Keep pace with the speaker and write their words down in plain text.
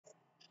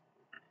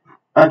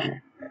Okay,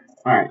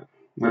 alright,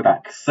 we're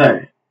back. So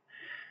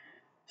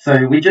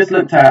we just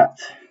looked at,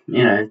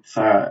 alright,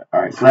 so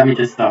let me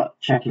just start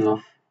checking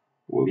off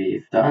what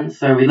we've done.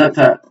 So we looked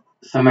at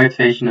some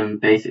motivation and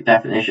basic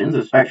definitions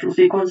of spectral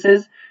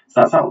sequences,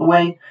 so that's out of the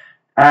way.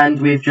 And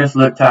we've just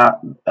looked at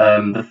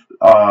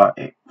our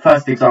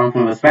first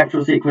example of a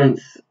spectral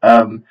sequence,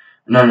 known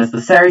as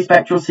the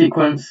seri-spectral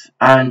sequence,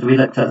 and we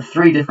looked at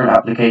 3 different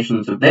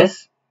applications of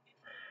this.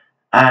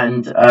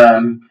 And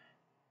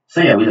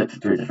so yeah, we looked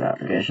at 3 different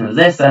applications of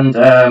this, and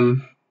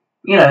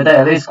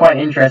it's quite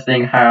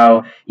interesting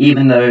how,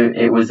 even though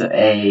it was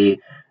a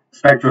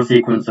spectral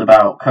sequence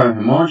about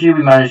cohomology,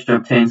 we managed to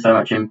obtain so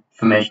much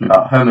information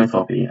about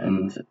homotopy,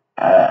 and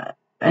I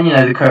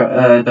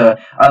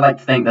like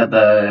to think that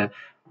the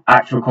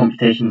actual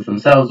computations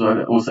themselves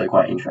were also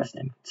quite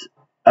interesting.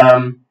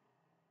 So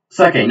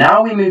okay,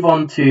 now we move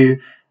on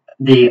to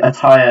the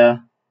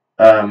Atiyah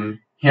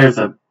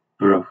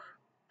Hirzebruch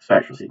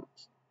spectral sequence.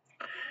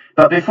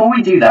 But before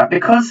we do that,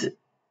 because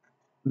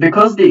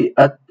the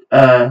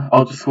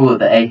I'll just call it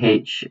the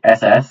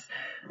AHSS,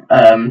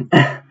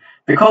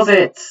 because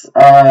it's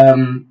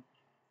to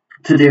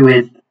do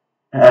with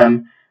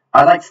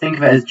I like to think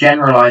of it as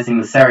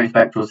generalizing the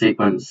seri-spectral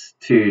sequence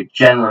to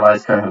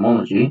generalized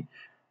cohomology.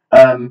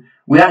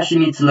 We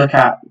actually need to look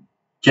at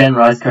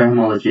generalized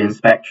cohomology and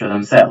spectra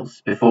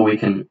themselves before we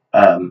can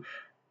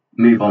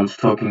move on to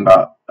talking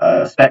about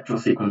spectral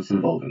sequence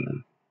involving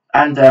them.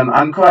 And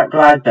I'm quite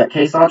glad that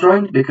Kesar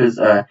joined, because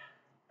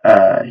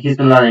he's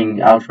been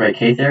learning algebraic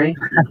K-theory.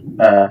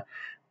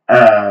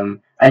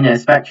 And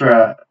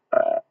spectra,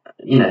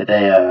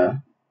 they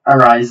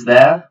arise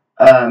there.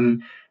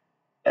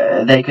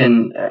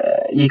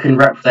 You can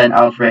represent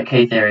algebraic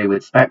K-theory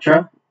with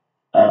spectra,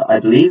 I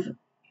believe.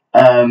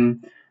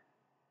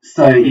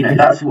 So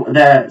that's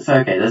there. So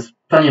okay, there's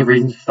plenty of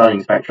reasons for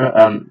studying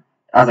spectra.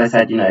 As I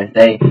said,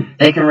 they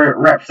can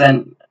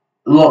represent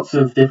lots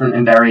of different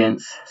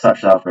invariants, such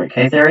as algebraic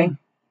K-theory.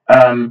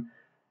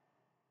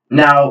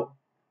 Now,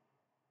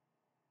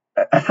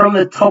 from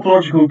the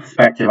topological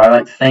perspective, I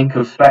like to think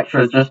of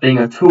spectra as just being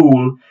a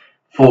tool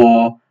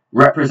for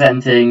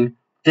representing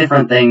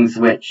different things,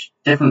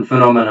 different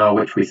phenomena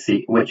which we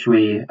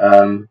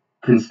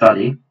can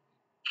study.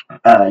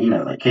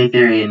 Like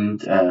K-theory and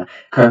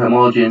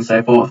cohomology and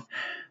so forth.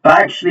 But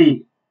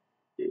actually,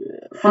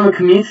 from a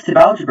commutative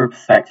algebra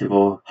perspective,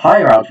 or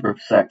higher algebra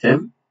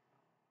perspective,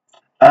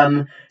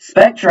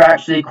 spectra are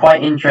actually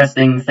quite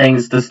interesting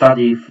things to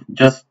study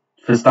just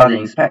for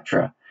studying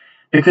spectra,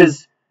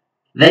 because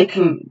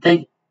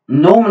they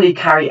normally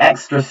carry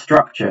extra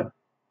structure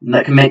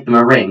that can make them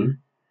a ring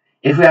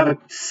if we have a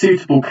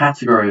suitable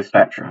category of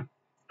spectra.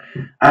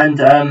 And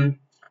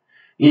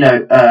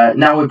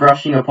now we're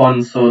brushing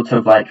upon sort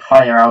of like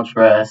higher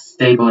algebra,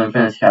 stable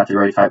infinity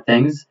category type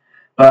things.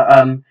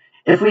 But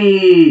if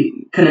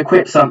we can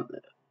equip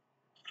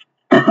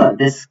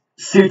this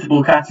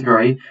suitable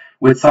category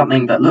with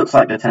something that looks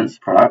like the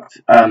tensor product,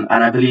 and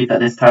I believe that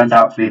this turns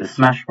out to be the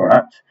smash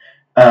product,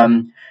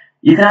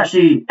 you can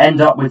actually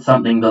end up with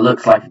something that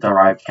looks like a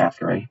derived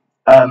category.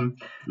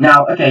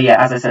 Now, okay,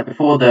 yeah, as I said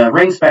before, the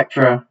ring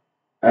spectra,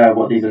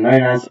 what these are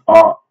known as,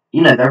 are,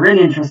 they're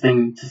really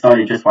interesting to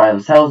study just by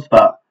themselves,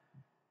 but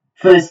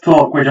for this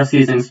talk, we're just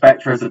using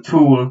spectra as a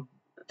tool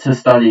to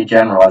study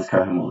generalized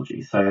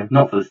cohomology, so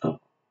not for this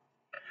talk.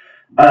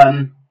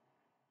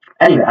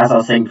 Anyway, as I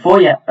was saying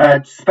before, yeah,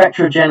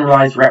 spectra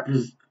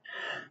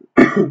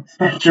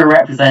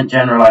represent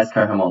generalized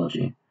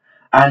cohomology,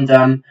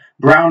 and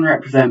Brown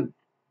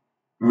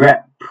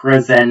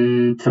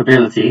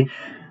representability.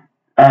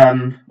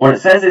 What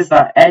it says is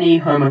that any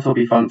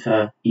homotopy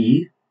functor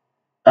E,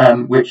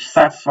 which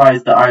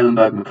satisfies the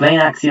Eilenberg-MacLane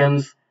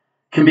axioms,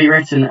 can be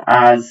written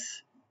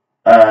as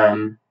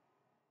sorry,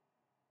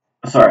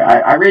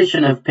 I really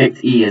shouldn't have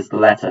picked E as the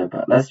letter,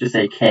 but let's just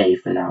say K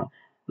for now.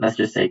 Let's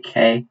just say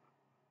K.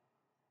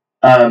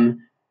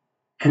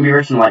 Can be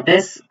written like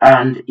this,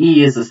 and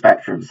E is the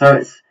spectrum. So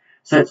it's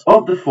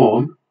of the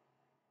form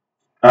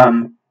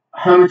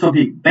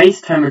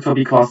based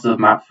homotopy classes of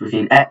maps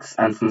between X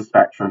and some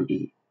spectrum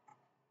E.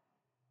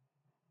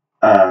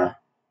 Okay.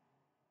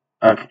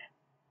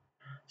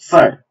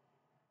 So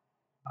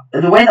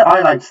the way that I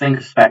like to think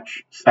of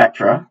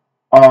spectra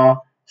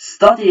are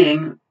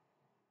studying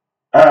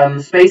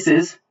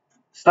spaces,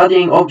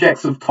 studying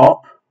objects of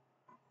top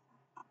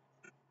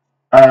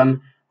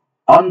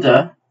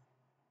under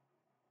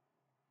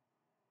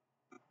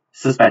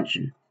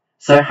suspension.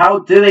 So how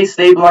do they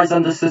stabilize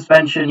under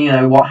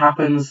suspension? What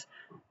happens?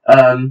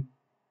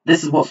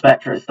 This is what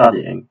spectra is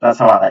studying. That's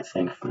how I like to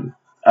think of them.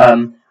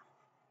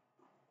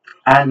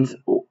 And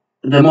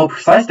the more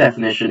precise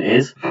definition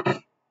is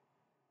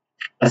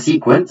a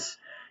sequence,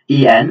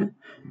 En,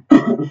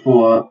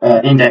 for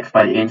indexed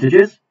by the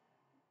integers,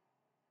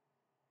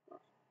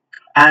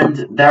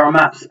 and there are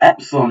maps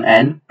epsilon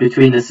n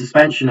between the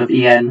suspension of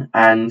En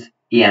and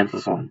En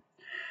plus 1.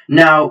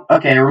 Now,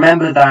 okay,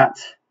 remember that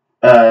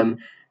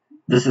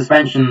the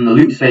suspension and the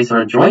loop space are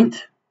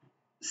adjoint,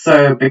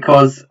 so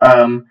because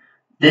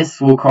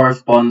this will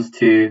correspond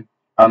to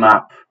a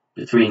map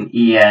between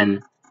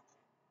En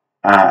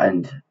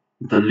and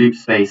the loop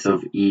space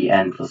of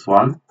En plus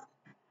 1.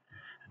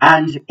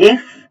 And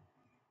if,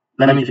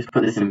 let me just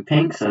put this in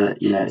pink so that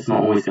it's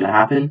not always going to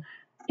happen.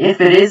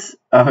 If it is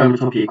a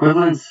homotopy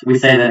equivalence, we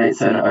say that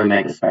it's an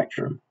omega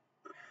spectrum.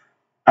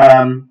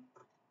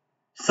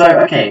 So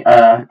okay,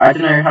 I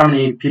don't know how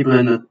many people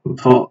in the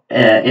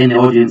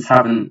audience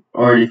haven't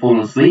already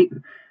fallen asleep.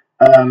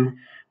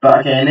 But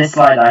okay, in this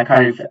slide, I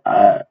kind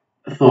of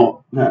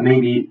thought that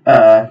maybe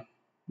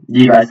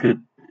you guys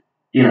could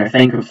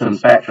think of some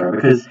spectra,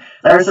 because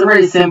there are some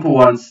really simple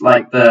ones,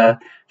 like for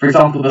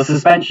example, the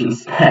suspension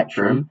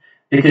spectrum.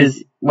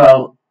 Because,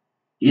 well,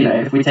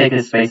 if we take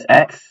a space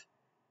X,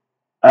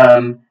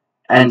 and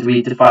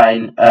we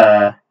define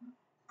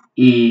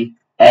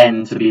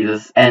En to be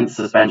the nth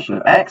suspension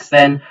of X,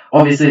 then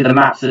obviously the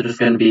maps are just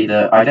going to be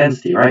the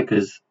identity, right?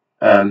 Because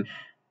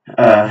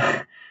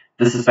the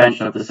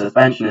suspension of the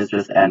suspension is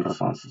just n plus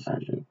 1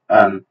 suspension.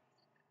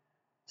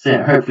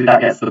 So hopefully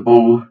that gets the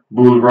ball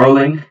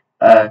rolling.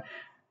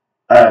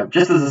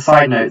 Just as a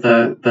side note,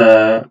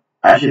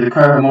 actually the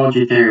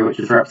cohomology theory, which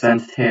is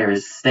represented here,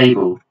 is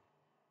stable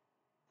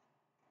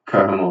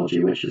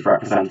cohomology, which is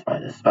represented by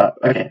this. But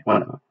okay,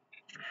 whatever.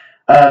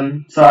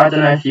 So I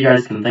don't know if you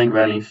guys can think of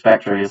any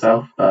spectra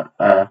yourself, but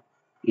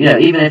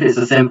even if it's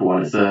a simple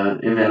one,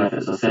 even if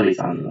it's a silly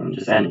sounding one,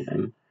 just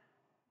anything.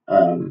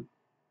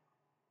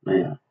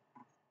 Yeah.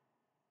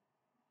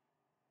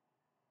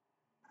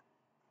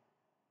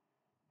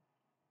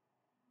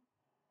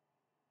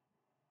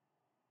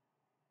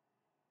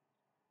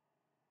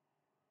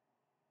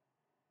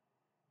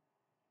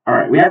 All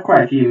right, we have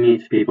quite a few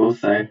mute people,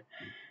 so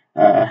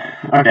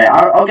okay,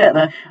 I'll get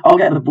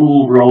the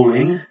ball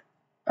rolling.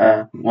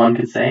 One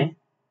could say.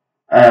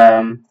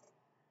 By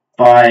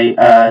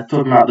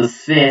talking about the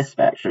sphere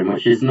spectrum,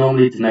 which is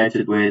normally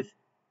denoted with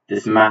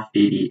this math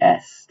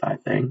BBS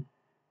type thing.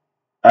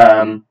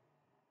 And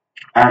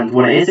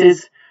what it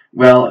is,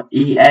 well,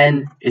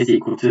 En is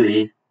equal to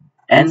the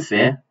n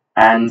sphere,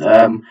 and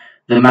the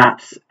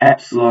maps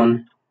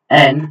epsilon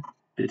n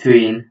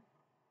between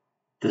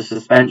the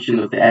suspension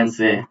of the n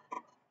sphere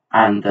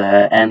and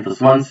the n plus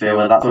 1 sphere,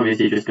 well, that's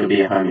obviously just going to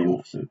be a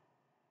homeomorphism,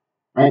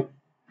 right?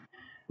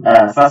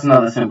 So that's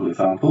another simple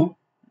example.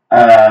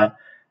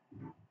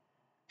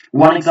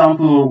 One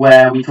example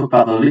where we talk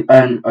about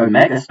an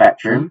omega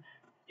spectrum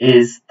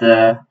is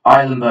the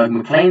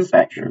Eilenberg-MacLane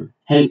spectrum,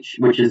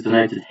 which is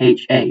denoted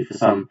HA for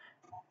some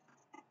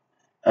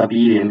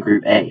abelian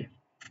group A.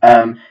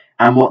 And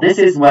what this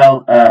is,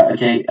 well,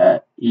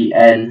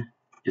 En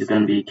is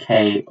going to be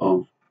K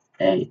of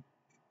A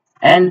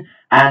n,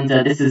 and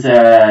this is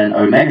an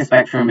omega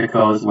spectrum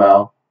because,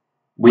 well,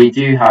 we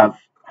do have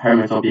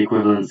homotopy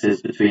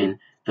equivalences between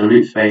the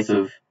loop space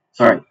of,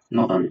 sorry,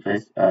 not the loop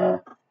space,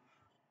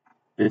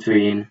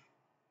 between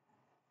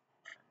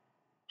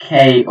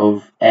K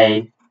of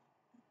A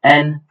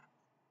n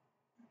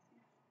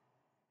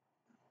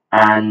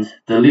and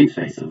the loop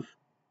space of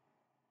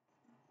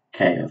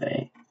K of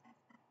A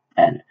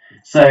n.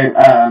 So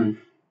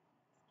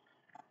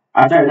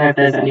I don't know if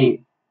there's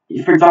any.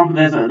 For example,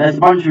 there's a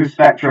bunch of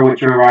spectra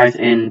which arise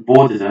in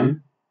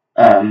Bordism,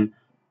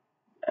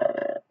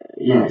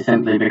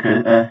 simply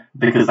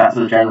because that's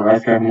a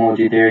generalized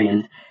cohomology theory,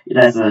 and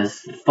there's a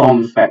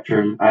Thom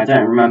spectrum. I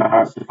don't remember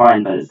how it's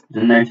defined, but it's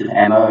denoted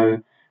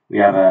MO. We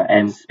have a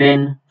M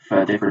spin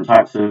for different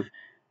types of.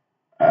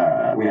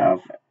 We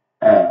have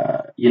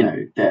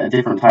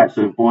different types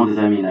of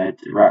Bordism.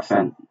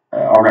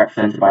 Are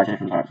represented by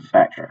different types of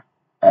spectra.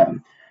 So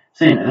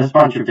there's a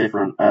bunch of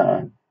different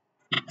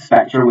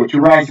spectra which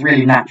arise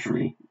really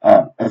naturally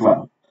as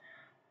well.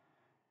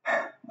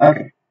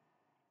 Okay,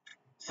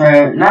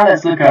 so now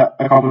let's look at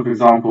a couple of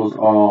examples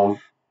of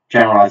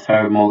generalized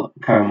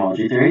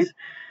cohomology theories.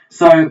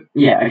 So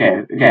yeah,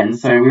 okay, again,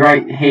 so we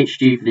write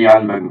Hg for the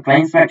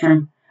Eilenberg-MacLane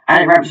spectrum,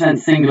 and it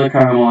represents singular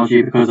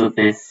cohomology because of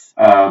this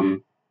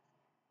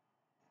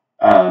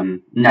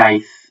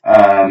nice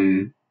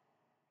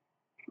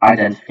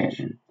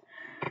identification.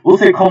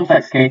 Also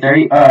complex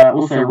K-theory,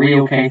 also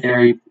real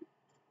K-theory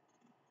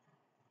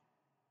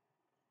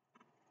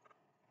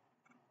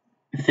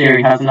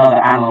has another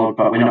analog,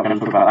 but we're not going to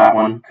talk about that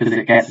one because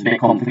it gets a bit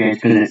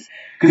complicated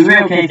because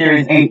real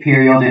K-theory is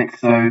aperiodic,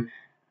 so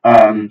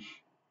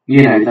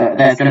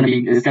it's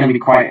going to be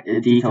quite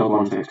a detailed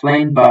one to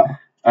explain. But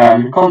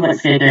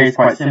complex K-theory is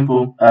quite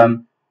simple.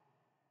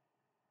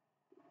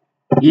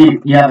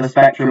 You have a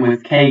spectrum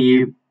with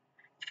Ku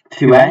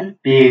to n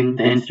being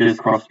the integers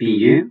across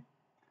Bu,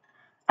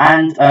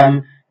 and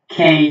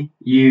Ku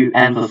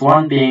n plus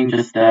 1 being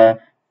just the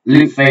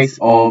loop space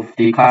of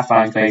the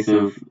classifying space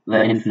of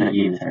the infinite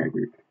unitary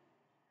group.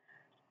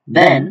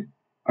 Then,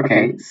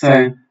 okay,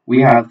 so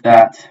we have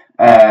that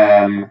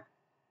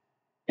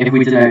if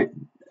we denote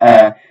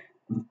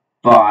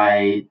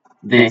by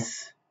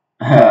this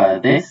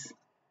these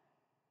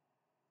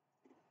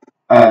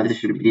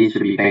should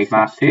be base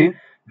maps too.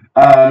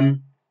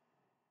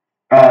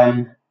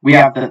 We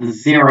have that the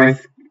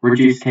zeroth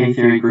reduced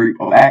K-theory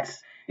group of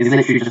X is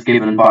literally just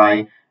given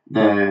by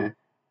the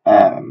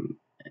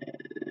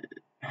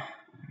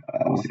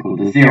what's it called,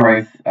 the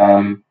zeroth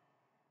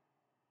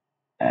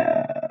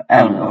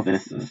element of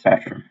this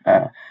spectrum.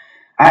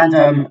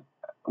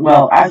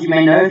 Well, as you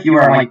may know, if you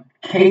were at my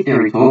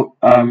K-theory talk,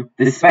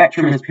 this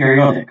spectrum is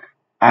periodic,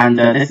 and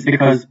this is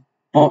because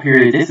Bott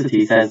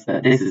periodicity says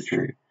that this is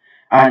true.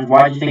 And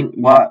why do you think?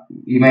 What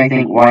you may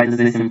think? Why does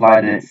this imply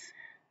that it's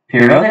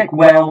periodic?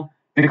 Well,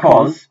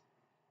 because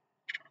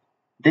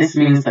this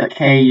means that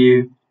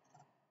Ku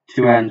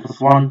 2n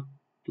plus 1,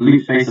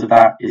 loop space of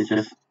that is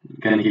just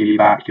going to give you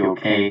back your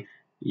Ku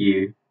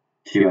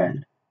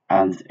 2n.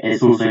 And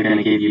it's also going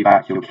to give you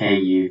back your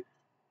Ku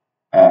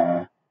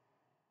 2n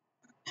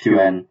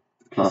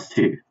plus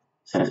 2.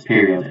 So it's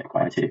periodic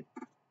by 2.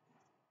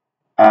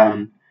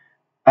 And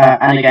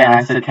again,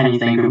 I said, can you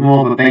think of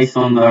more? But based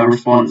on the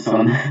response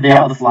on the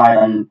other slide,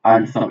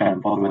 I'm just not going to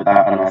bother with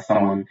that unless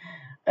someone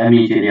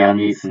immediately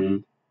unmutes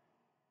and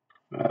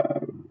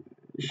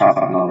shouts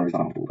out another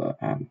example. But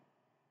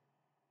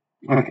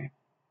okay.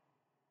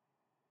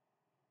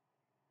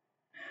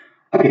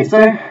 Okay, so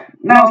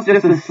now it's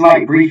just a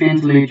slight brief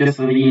interlude just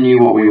so that you knew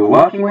what we were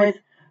working with.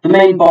 The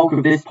main bulk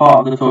of this part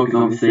of the talk is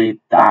obviously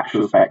the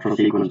actual spectral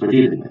sequence we're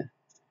dealing with.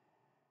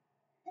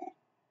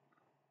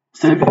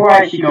 So before I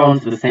actually go on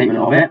to the statement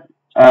of it,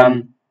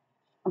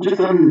 just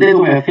a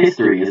little bit of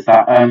history is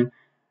that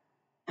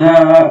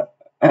the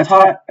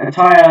Atiyah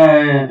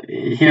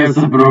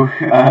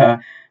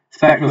Hirzebruch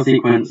spectral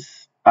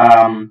sequence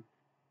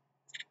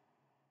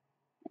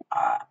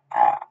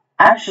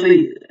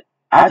actually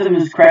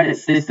Adams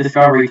credits this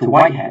discovery to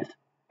Whitehead,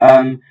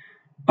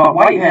 but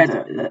Whitehead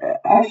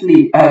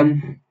actually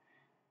in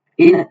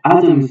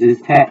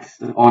Adams's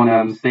text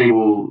on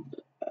stable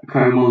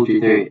cohomology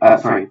theory,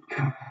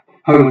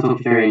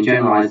 homotopy theory and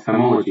generalized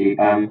cohomology,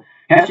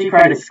 he actually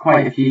credits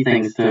quite a few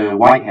things to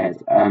Whitehead,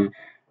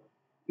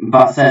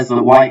 but says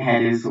that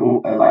Whitehead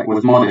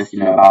was modest,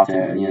 about it,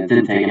 and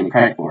didn't take any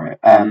credit for it.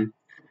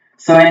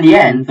 So in the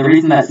end, the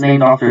reason that's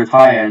named after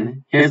Atiyah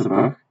and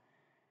Hirzebruch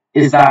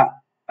is that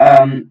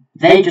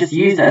they just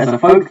used it as a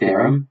folk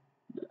theorem,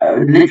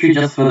 literally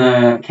just for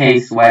the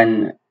case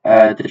when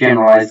the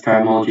generalized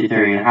cohomology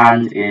theory in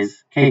hand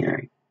is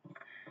K-theory.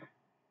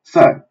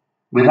 So,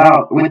 with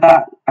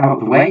that out of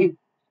the way,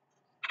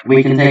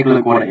 we can take a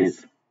look what it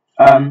is.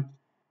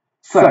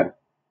 So,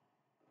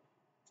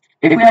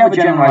 if we have a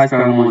generalized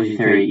cohomology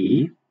theory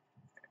E,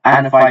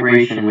 and a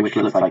vibration which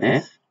looks like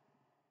this,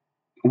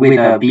 with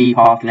a B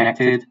path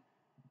connected,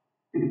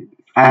 and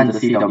a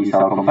CW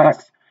cell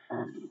complex,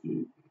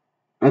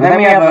 and then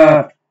we have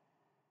a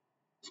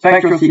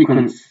spectral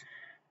sequence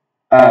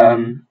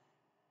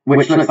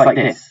which looks like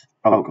this.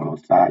 Oh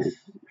god, that is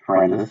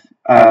horrendous.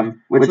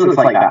 Which looks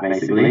like that,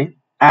 basically.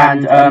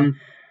 And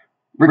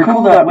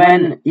recall that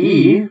when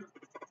E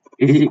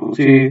is equal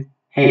to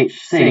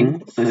H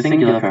sing, so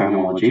singular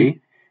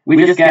cohomology, we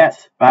just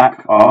get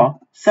back our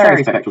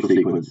spectral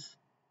sequence.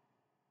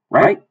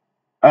 Right?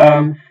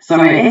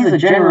 So it is a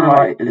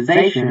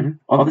generalization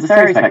of the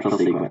spectral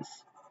sequence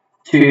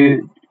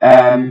to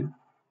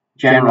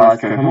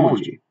generalized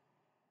cohomology.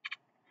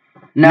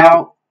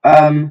 Now,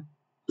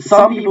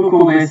 some people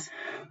call this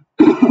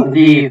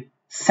the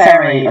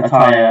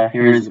Atiyah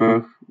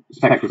Hirzebruch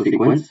spectral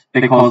sequence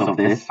because of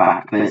this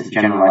fact that it's a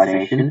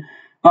generalization.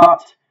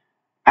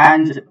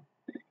 And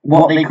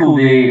what they call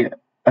the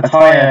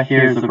Atiyah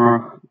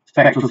Hirzebruch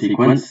spectral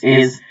sequence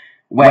is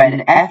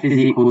when F is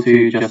equal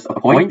to just a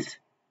point,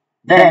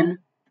 then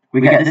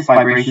we get this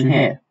vibration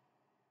here.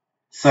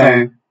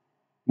 So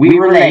we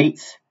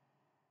relate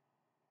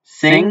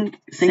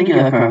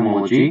singular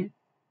cohomology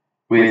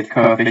with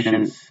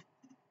coefficients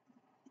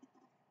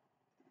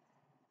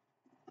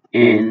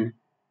in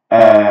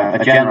a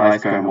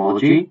generalized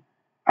cohomology,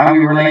 and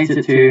we relate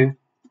it to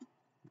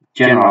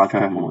generalized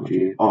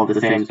cohomology of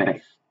the same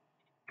space.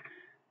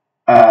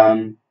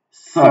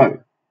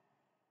 So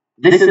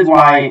this is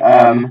why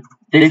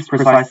this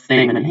precise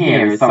statement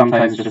here is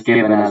sometimes just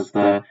given as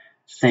the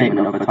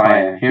statement of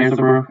Atiyah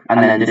Hirzebruch,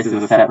 and then this is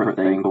a separate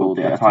thing called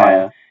the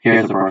Atiyah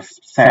Hirzebruch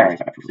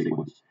spectral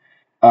sequence.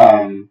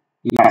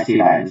 You might see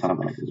that in some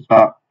places,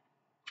 but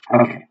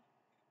okay.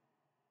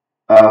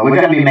 We're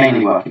going to be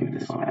mainly working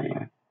with this one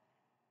anyway.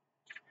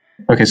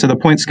 Okay, so the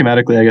point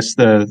schematically, I guess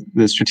the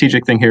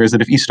strategic thing here is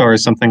that if E star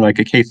is something like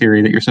a K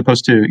theory, that you're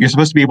supposed to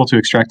be able to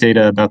extract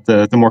data about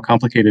the more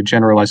complicated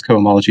generalized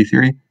cohomology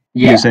theory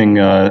using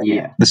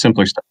the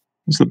simpler stuff.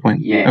 That's the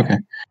point. Yeah. Okay.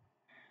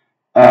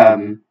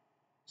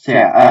 So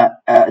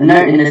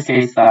note in this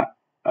case that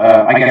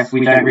I guess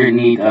we don't really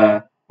need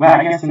well,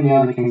 I guess in the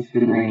other case we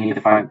didn't really need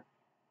a fiber.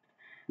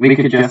 We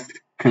could just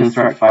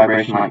construct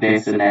vibration like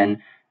this, and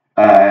then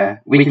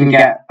we can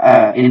get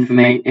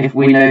information if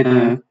we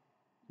know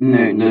the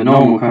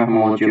normal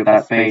cohomology of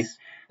that space.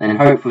 Then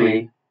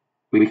hopefully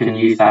we can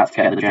use that to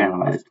get the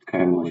generalized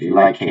cohomology,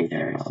 like K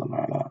theory or something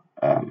like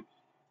that.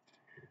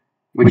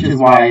 Which is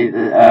why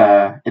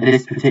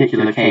this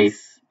particular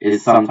case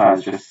is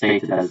sometimes just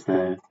stated as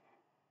the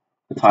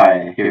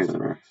Atiyah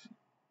Hirzebruch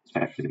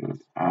spectral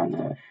sequence,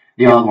 and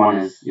the other one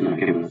is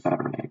given a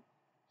separate name.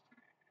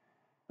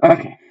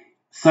 Okay.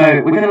 So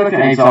we're going to look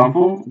at an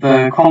example,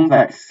 the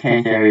complex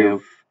K theory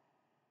of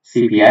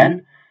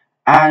CPN,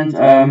 and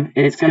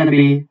it's going to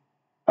be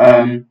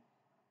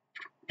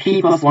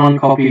p plus 1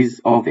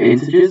 copies of the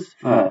integers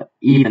for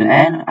even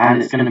n,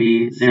 and it's going to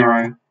be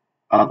 0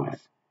 otherwise.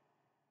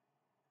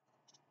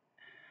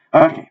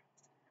 Okay,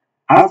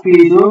 as per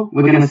usual,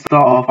 we're going to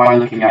start off by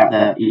looking at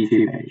the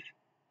E2 page.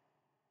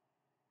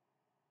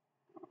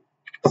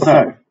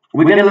 So,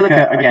 we're going to look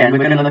at, again, we're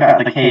going to look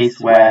at the case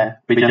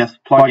where we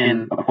just plug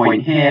in a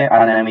point here,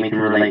 and then we can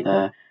relate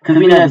because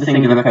we know the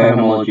singular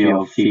cohomology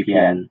of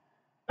CPN,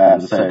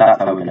 so that's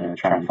how we're going to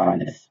try and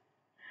find this.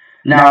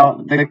 Now,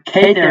 the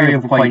K-theory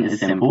of a point is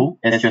simple.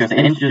 It's just the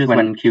integers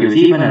when q is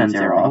even and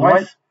 0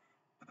 otherwise.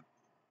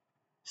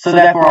 So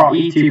therefore, our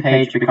E2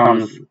 page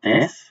becomes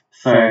this.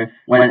 So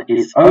when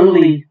it's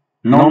only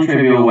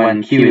non-trivial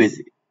when q is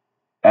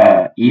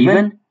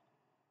even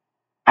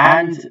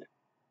and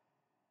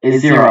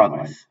is 0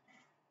 otherwise.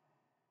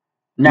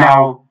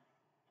 Now,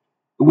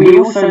 we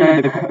also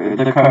know the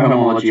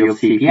cohomology of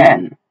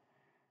CPN.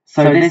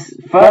 So this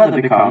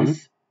further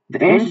becomes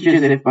the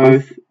integers if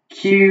both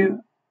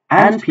q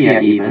and p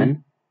are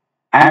even,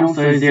 and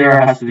also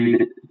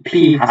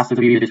p has to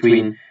be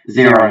between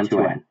 0 and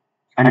 2n,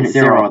 and it's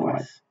 0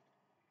 otherwise.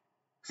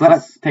 So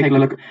let's take a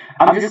look.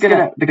 I'm just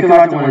gonna, because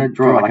I don't want to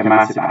draw like a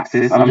massive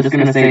axis, I'm just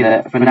gonna say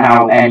that for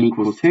now n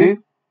equals 2.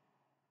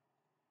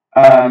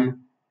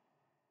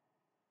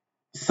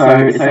 So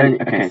it's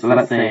only, okay, so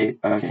let's say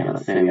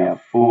we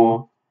have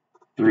 4,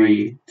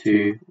 3,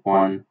 2,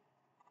 1,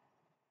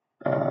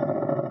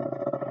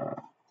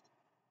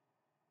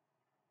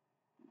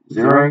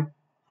 0.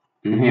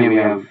 And here we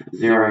have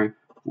 0,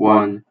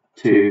 1,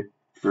 2,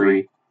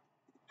 3,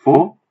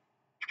 4.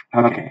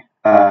 Okay,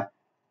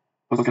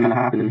 what's going to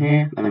happen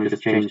here? Let me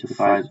just change the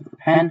size of the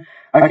pen.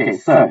 Okay,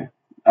 so,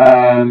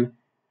 here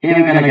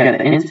we're going to get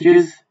the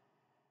integers,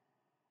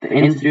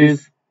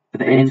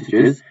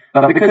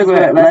 but because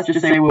let's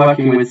just say we're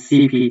working with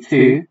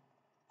CP2,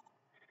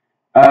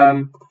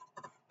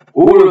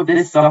 all of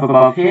this stuff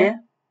above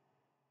here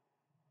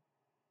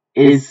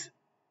is,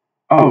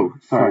 oh,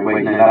 sorry,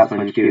 wait, no, that's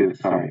when Q,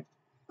 sorry.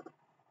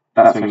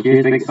 That's when Q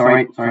is big,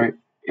 sorry,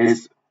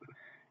 it's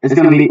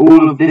going to be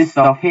all of this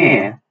stuff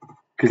here,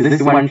 because this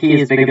is when P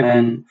is bigger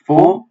than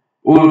 4,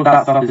 all of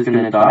that stuff is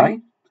going to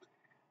die.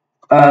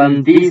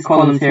 These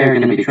columns here are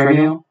going to be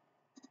trivial,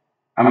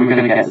 and we're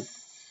going to get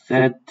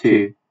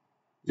Z2,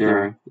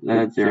 0,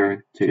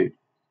 Z0, 2.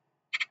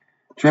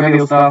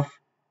 Trivial stuff,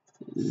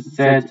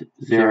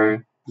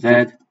 Z0,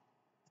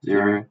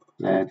 Z0,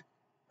 Z,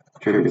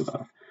 trivial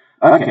stuff.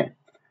 Okay,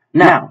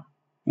 now,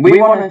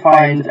 we want to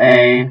find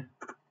a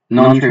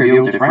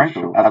non-trivial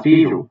differential, as per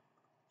usual.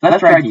 So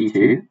let's try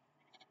D2.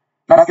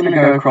 That's going to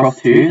go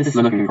across 2, this is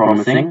looking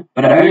promising,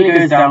 but it only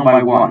goes down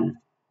by 1.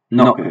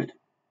 Not good.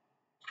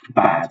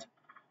 Bad.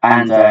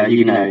 And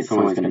you know it's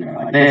always going to go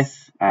like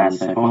this, and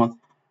so forth.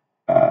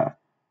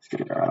 It's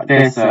going to go like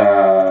this, you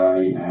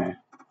know,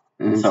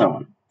 and so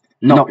on.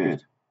 Not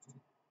good.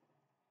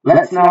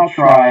 Let's now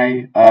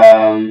try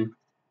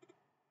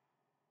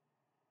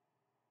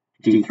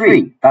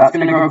D3. That's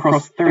going to go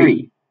across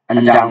 3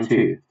 and down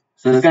 2.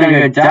 So it's going to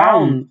go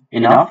down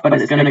enough, but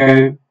it's going to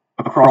go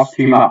across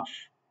too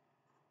much.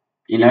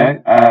 You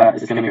know,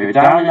 it's going to go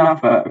down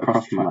enough, but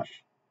across too much.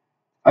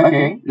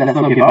 Okay, let's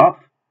not give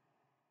up.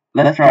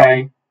 Let's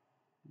try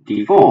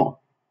D4.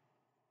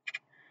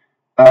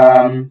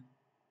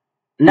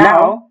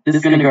 Now, this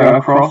is going to go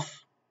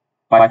across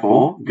by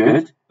 4,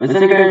 good. But it's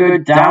going to go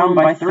down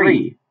by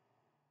 3.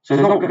 So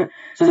it's not good.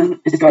 So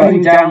it's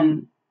going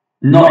down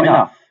not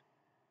enough.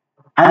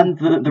 And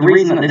the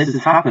reason that this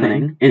is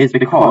happening is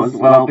because,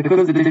 well,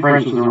 because the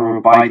differentials are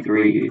over by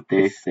 3,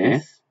 this,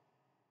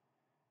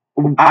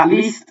 at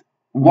least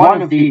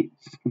one of these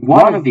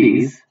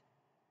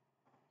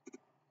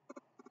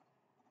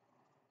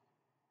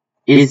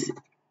is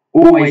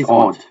always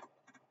odd,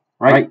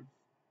 right?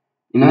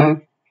 You know,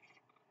 if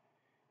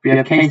we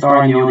have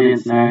K-star in the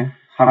audience now,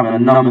 having a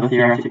number of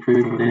theoretic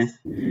proof of this.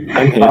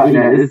 Okay. But, you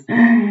know, it's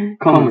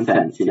common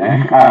sense, you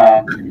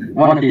know.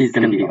 One of these is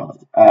going to be odd.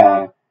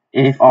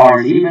 If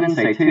R is even,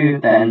 say 2,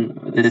 then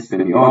this is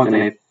going to be odd, and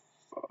if,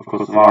 of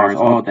course, if R is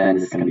odd, then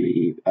this is going to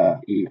be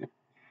even.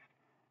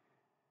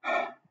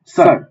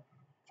 So,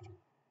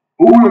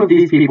 all of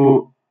these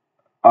people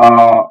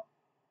are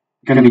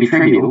going to be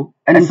trivial,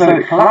 and so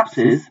it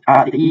collapses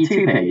at the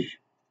E2 page.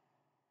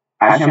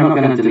 Actually, I'm not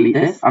going to delete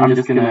this, I'm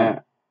just going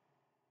to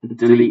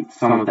delete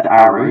some of the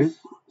arrows,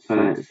 so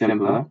that it's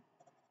simpler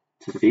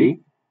to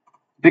see.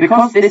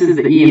 Because this is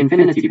the E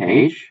infinity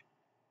page,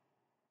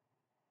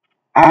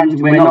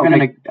 and we're not going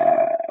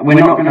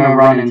to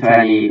run into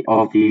any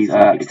of these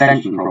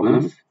extension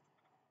problems.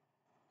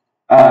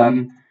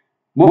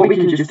 What we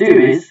can just do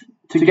is,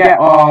 to get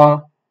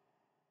our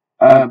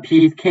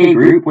PK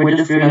group, we're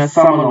just going to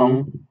sum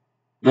along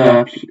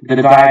the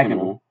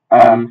diagonal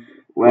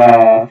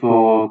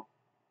for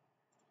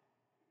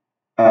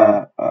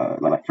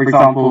like for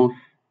example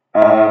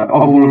of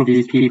all of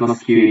these p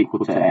plus q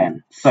equal to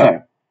n.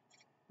 So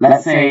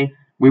let's say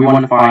we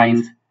want to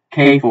find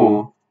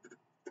k4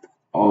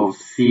 of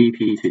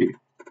CP2,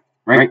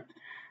 right?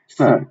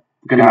 So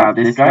we're going to have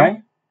this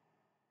guy.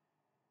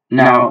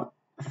 Now,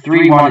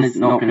 3, 1 is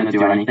not going to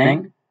do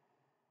anything.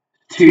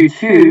 2,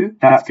 2,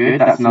 that's good,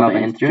 that's another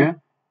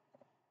integer.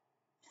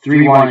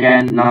 3, 1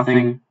 again,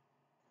 nothing.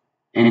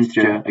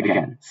 Integer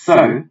again.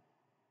 So,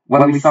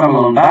 when we sum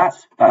along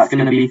that's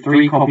going to be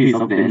 3 copies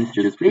of the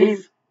integers,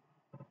 please.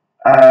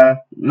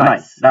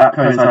 Nice, that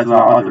coincides with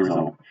our other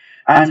result.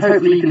 And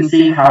hopefully you can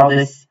see how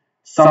this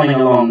summing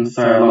along,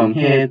 so along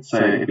here, so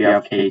if we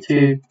have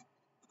K2,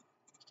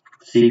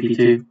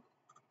 CP2,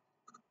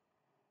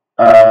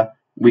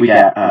 we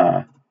get,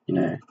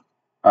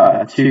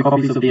 2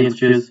 copies of the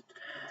integers,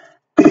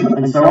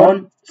 and so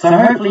on. So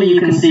hopefully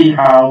you can see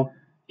how,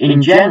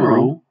 in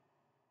general,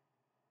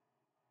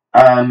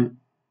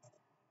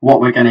 what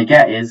we're going to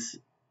get is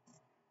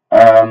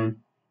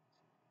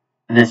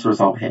this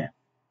result here.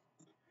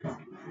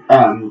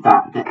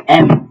 That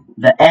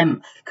the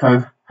mth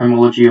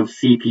cohomology of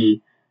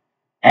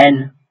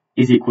CPn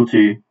is equal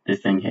to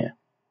this thing here.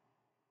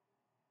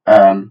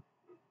 And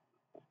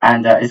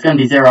it's going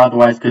to be 0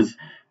 otherwise, because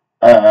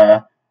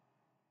there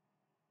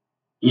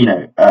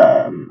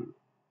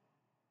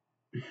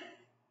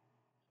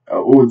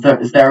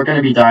are going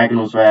to be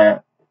diagonals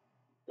where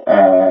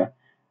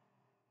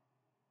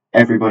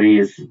everybody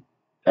is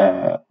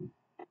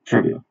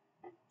trivial.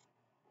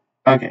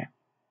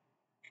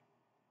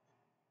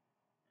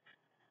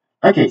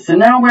 Okay, so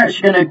now we're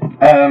actually going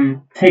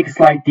to take a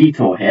slight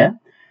detour here.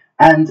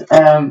 And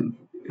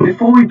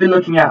before we've been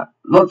looking at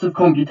lots of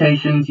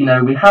computations,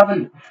 we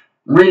haven't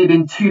really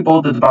been too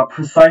bothered about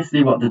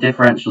precisely what the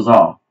differentials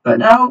are. But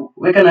now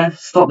we're going to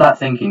stop that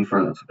thinking for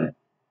a little bit.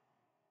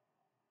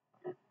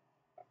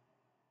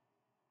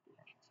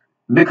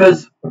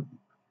 Because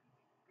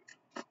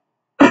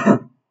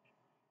the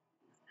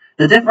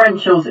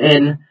differentials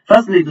in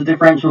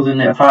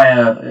the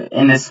Atiyah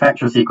in this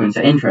spectral sequence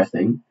are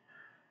interesting.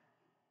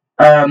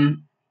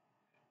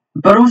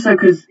 But also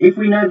because if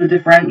we know the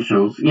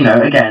differentials,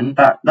 again,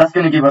 that's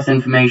going to give us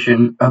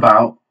information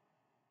about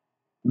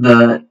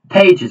the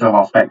pages of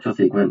our spectral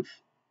sequence,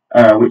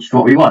 which is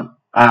what we want.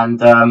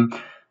 And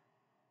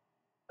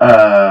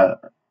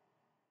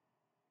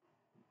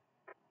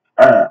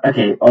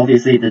okay,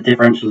 obviously the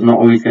differential is not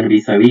always going to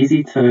be so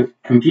easy to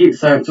compute,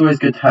 so it's always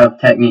good to have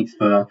techniques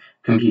for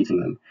computing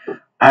them.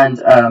 And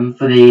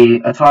for the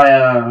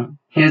Atiyah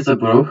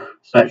Hirzebruch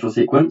spectral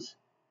sequence,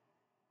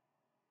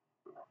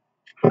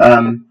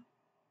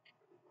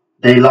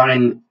 they lie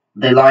in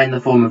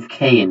the form of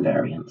K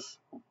invariants.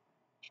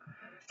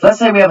 So let's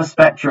say we have a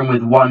spectrum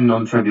with one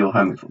non-trivial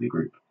homotopy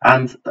group.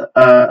 And,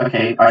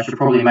 okay, I should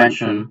probably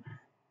mention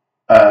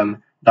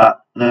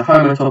that the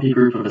homotopy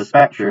group of a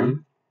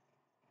spectrum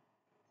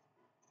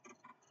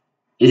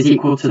is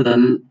equal to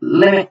the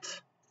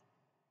limit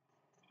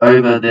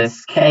over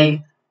this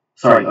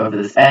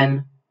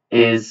n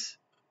is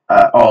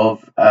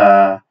of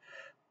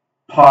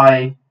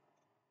pi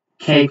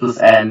k plus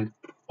n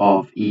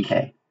of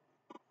ek.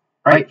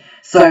 Right?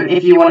 So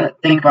if you want to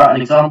think about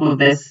an example of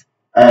this,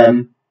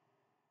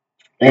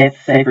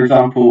 if, say, for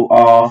example,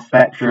 our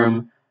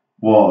spectrum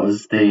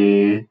was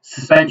the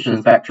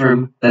suspension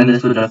spectrum, then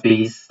this would just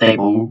be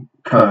stable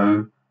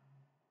homotopy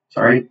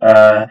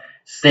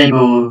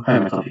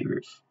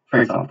groups, for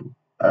example.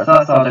 So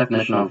that's our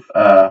definition of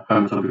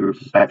homotopy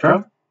groups of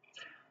spectra.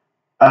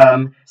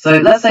 So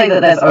let's say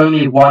that there's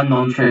only one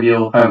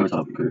non-trivial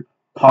homotopy group,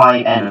 pi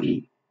n of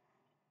e.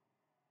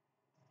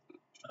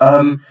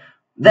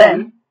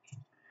 Then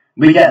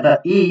we get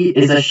that E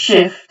is a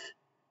shift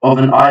of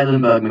an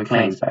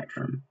Eilenberg-MacLane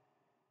spectrum.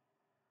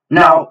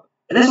 Now,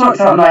 this works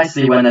out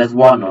nicely when there's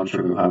one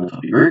non-trivial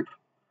homotopy group,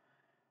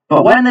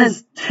 but when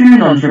there's two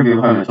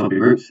non-trivial homotopy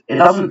groups, it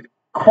doesn't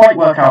quite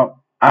work out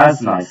as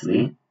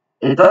nicely.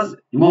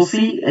 We'll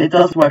see, it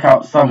does work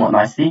out somewhat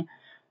nicely,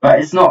 but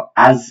it's not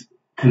as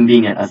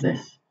convenient as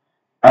this.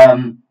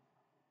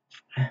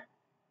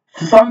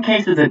 For some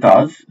cases it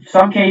does. For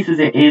some cases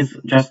it is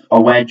just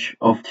a wedge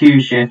of two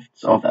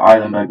shifts of the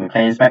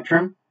Eilenberg-MacLane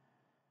spectrum.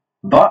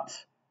 But,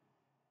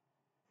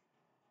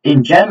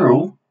 in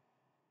general,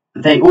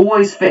 they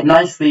always fit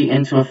nicely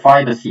into a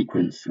fiber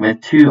sequence with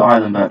two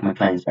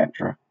Eilenberg-MacLane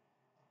spectra.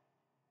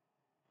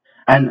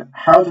 And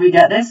how do we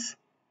get this?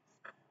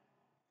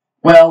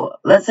 Well,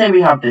 let's say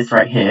we have this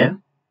right here.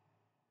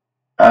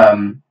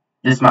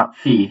 This map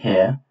phi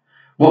here.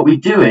 What we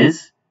do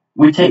is,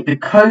 we take the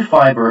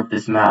cofiber of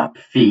this map,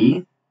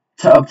 phi,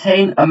 to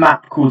obtain a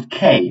map called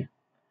K.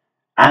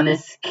 And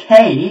this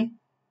K,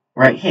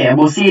 right here,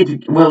 we'll see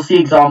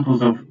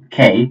examples of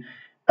K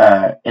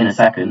in a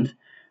second,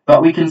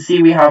 but we can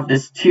see we have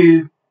this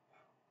two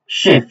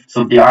shifts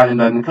of the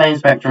Eilenberg-MacLane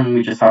spectrum, and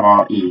we just have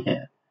our E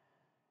here.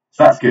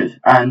 So that's good.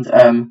 And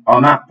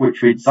our map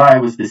which we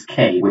desired was this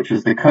K, which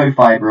was the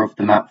cofiber of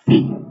the map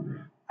phi.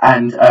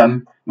 And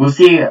we'll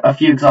see a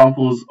few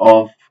examples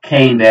of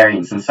K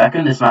invariants in a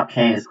second. This map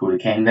K is called a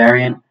K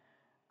invariant,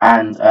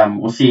 and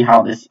we'll see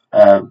how this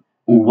all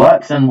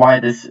works and why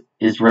this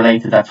is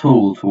related at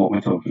all to what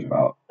we're talking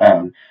about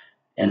in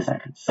a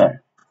second. So,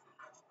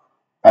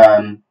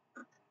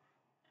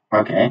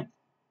 okay.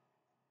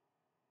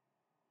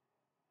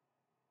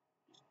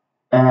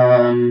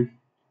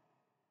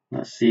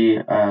 let's see,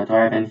 do I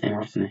have anything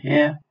written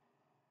here?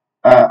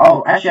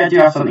 Oh, actually I do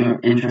have something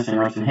interesting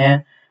written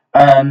here.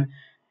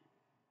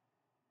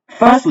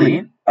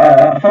 Firstly,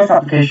 first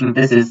application of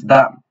this is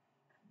that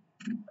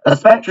a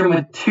spectrum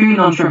with two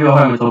non-trivial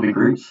homotopy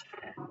groups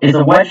is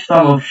a wedge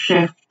sum of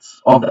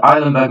shifts of the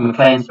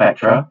Eilenberg-MacLane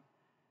spectra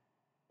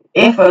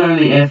if and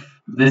only if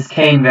this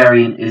k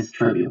invariant is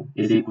trivial,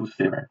 is equal to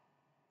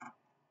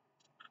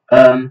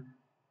 0.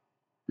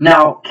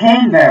 Now, k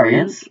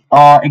invariants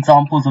are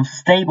examples of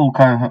stable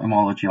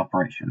cohomology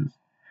operations.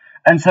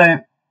 And so,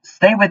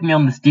 stay with me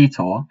on this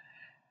detour,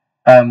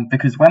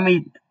 because when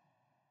we,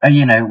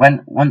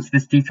 once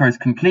this detour is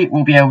complete,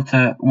 we'll be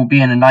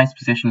in a nice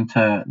position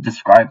to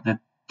describe the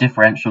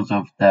differentials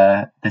of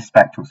this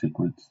spectral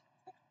sequence.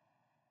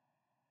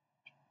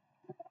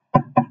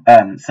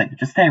 So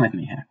just stay with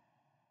me here.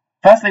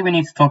 Firstly, we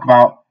need to talk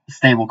about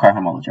stable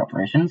cohomology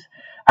operations,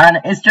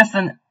 and it's just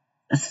a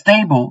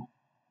stable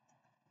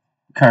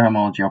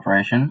cohomology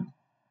operation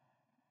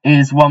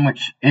is one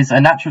which is a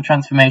natural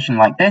transformation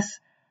like this,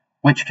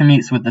 which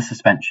commutes with the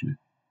suspension.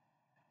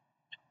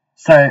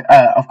 So,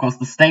 of course,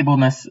 the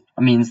stableness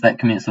means that it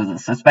commutes with the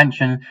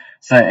suspension.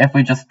 So, if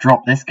we just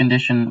drop this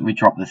condition, we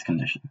drop this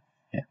condition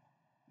here.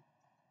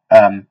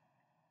 So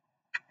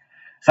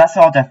that's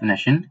our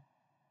definition.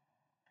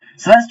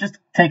 So let's just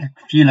take a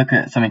few look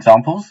at some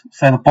examples.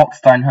 So the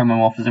Bockstein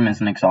homomorphism is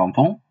an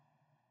example.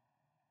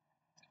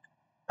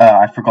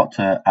 I forgot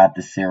to add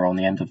this 0 on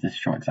the end of this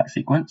short exact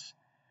sequence.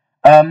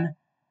 So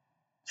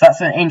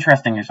that's an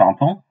interesting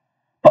example.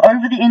 But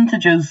over the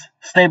integers,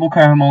 stable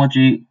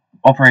cohomology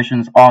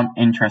operations aren't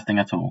interesting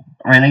at all.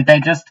 Really,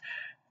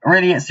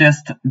 it's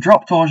just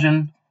drop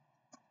torsion,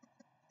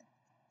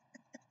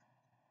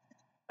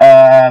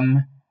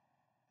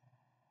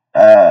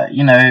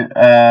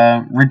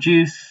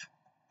 reduce,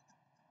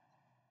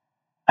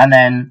 and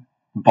then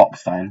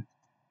Bockstein.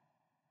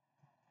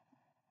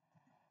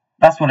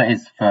 That's what it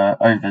is for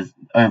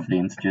over the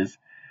integers.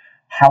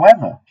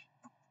 However,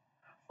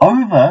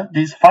 over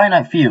these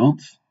finite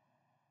fields,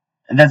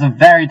 there's a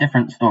very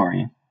different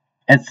story.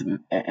 That's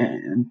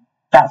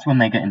when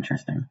they get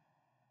interesting.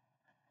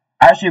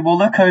 Actually, we'll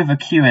look over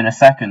Q in a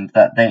second,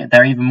 that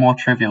they're even more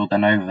trivial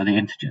than over the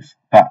integers.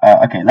 But,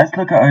 okay, let's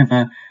look at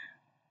over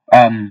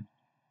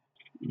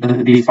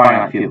these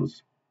finite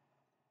fields.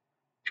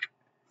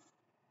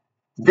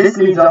 This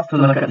leads us to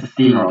look at the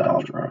Steenrod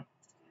algebra.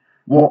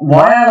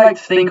 Why I like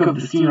to think of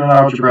the Steenrod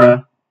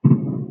algebra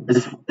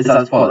is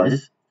as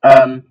follows.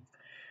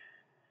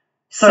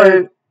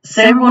 So,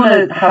 say we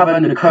want to have a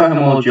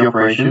cohomology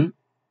operation,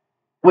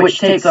 which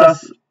takes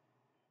us,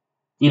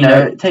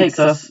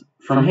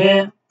 from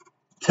here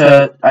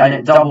to, and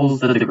it doubles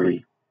the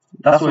degree.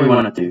 That's what we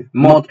want to do,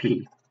 mod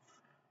p.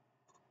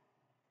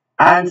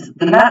 And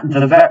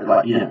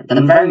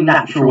the very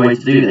natural way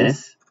to do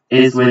this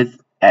is with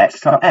x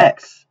cut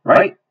x,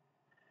 right?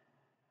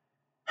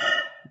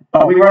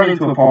 But we run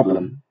into a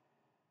problem.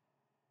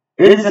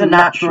 It isn't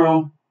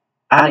natural,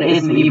 and it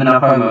isn't even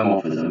a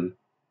homomorphism.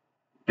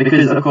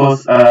 Because, of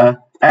course,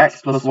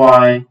 x plus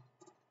y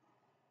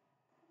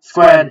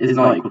squared is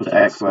not equal to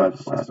x squared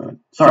plus y squared.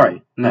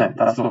 Sorry, no,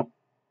 that's not.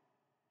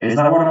 Is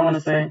that what I want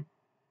to say?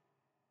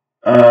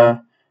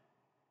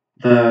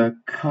 The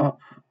cup.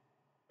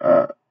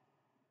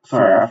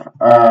 Sorry,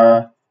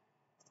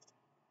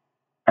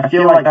 I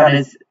feel like that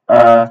is.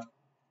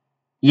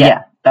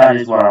 Yeah, that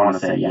is what I want to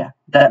say. Yeah,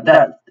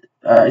 that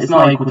it's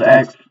not equal to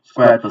x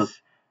squared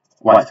plus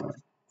y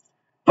squared.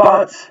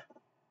 But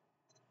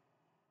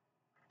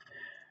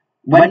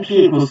when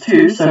p equals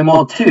 2, so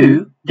mod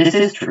 2, this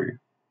is true.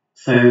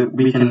 So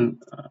we can,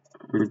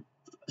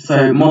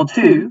 so mod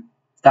 2,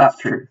 that's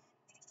true.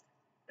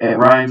 It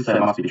rhymes, so it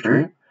must be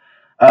true.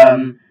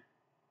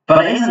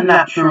 But it isn't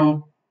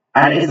natural,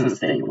 and it isn't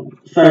stable.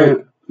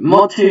 So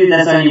mod 2,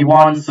 there's only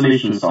one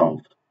solution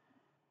solved.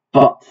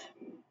 But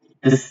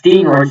the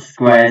Steenrod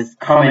squares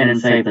come in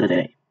and save the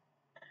day.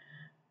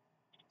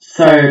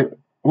 So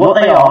what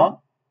they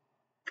are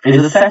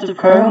is a set of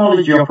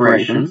cohomology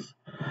operations.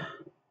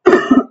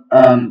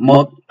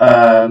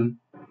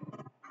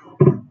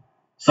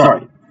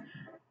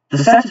 The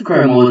set of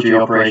cohomology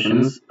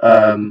operations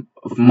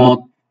of mod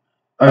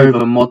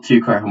over mod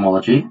 2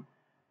 cohomology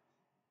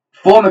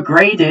form a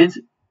graded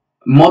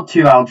mod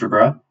 2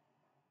 algebra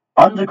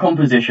under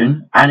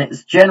composition, and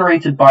it's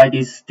generated by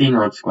these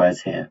Steenrod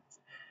squares here.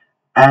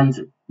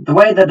 And the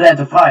way that they're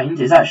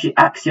defined is actually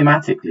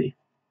axiomatically.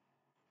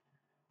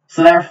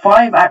 So there are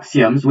 5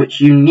 axioms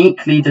which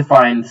uniquely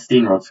define the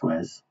Steenrod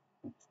squares.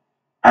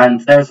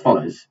 And they're as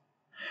follows.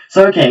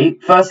 So, okay,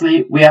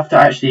 firstly, we have to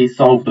actually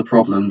solve the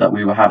problem that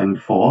we were having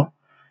before.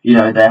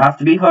 There have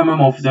to be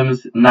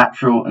homomorphisms,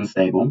 natural and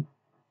stable.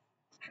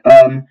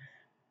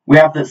 We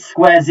have that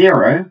square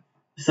 0,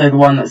 so the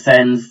one that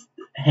sends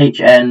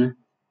hn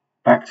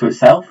back to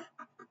itself,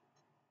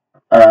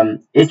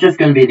 is just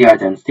going to be the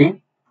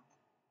identity.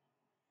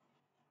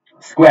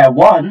 Square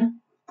 1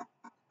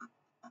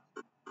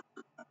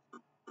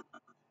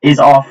 is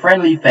our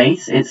friendly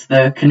face. It's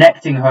the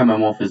connecting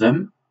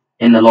homomorphism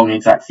in the long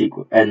exact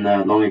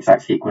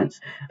sequence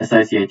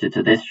associated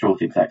to this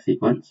short exact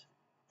sequence,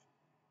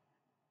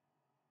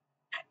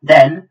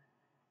 then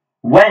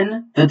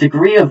when the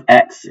degree of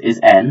x is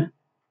n,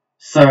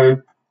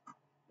 so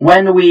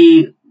when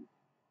we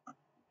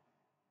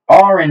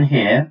are in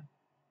here,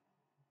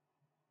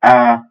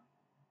 and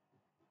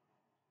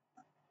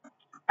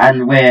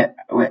when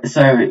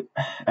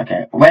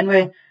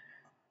we're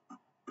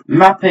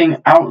mapping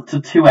out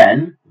to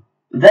 2n,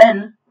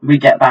 then we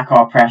get back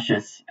our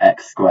precious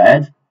x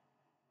squared.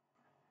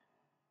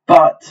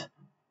 But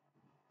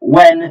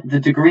when the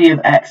degree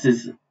of x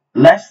is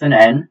less than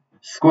n,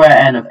 square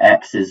n of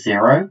x is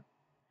 0.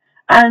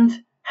 And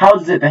how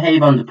does it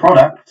behave under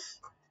products?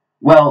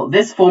 Well,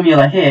 this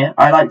formula here,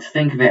 I like to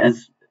think of it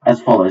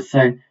as follows.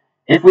 So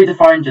if we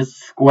define just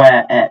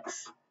square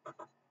x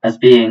as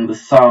being the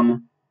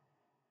sum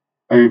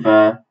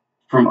over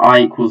from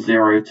I equals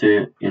 0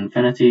 to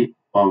infinity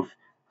of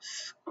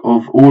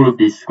all of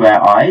these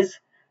square i's,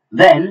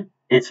 then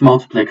it's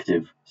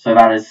multiplicative. So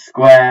that is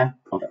square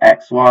of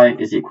xy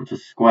is equal to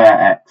square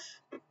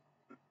x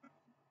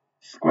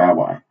square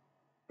y.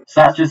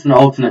 So that's just an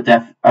alternate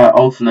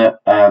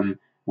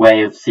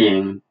way of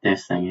seeing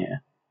this thing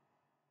here,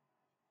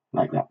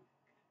 like that.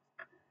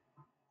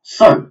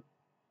 So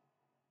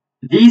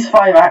these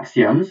 5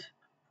 axioms,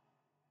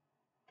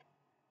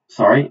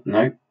 sorry,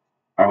 no,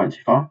 I went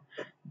too far.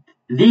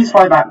 These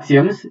 5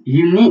 axioms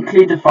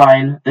uniquely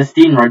define the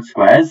Steenrod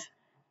squares.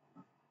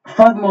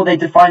 Furthermore, they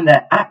define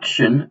their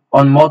action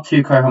on mod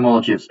 2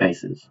 cohomology of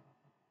spaces.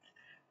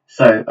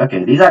 So,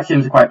 okay, these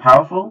axioms are quite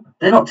powerful.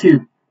 They're not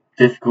too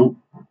difficult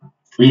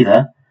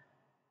either.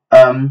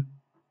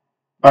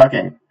 But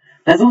okay,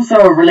 there's also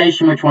a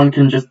relation which one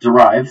can just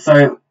derive.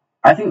 So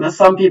I think that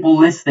some people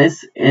list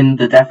this in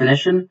the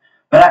definition,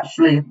 but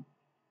actually,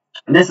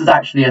 this is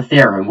actually a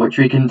theorem which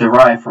we can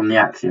derive from the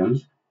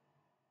axioms.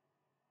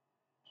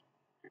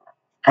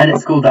 And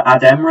it's called the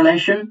Adem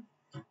relation.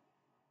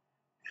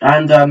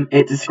 And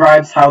it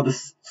describes how the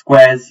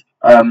squares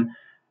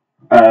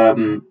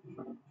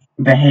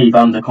behave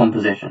under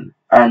composition.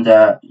 And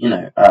it's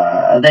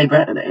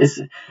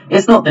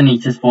not the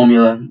neatest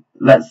formula.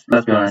 Let's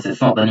be honest,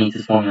 it's not the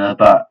neatest formula,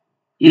 but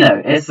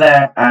it's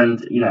there,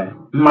 and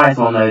might as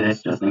well know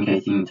this just in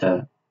case you need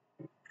to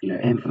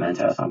implement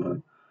it at some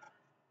point.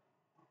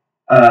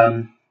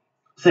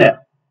 So yeah,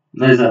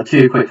 those are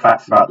 2 quick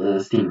facts about the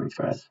Steenrod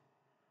squares.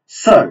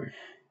 So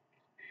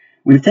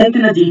we've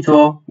taken a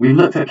detour, we've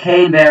looked at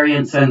K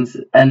invariance,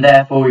 and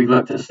therefore we've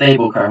looked at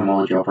stable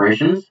cohomology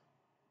operations.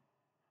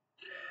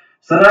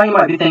 So now you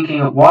might be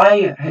thinking,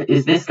 why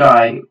is this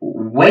guy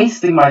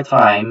wasting my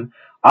time?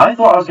 I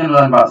thought I was going to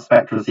learn about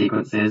spectral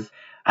sequences,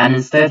 and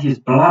instead he's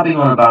blabbing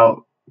on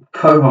about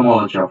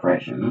cohomology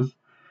operations.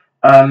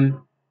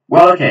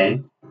 Well,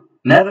 okay,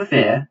 never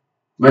fear.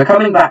 We're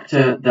coming back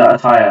to the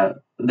Atiyah,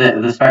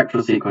 the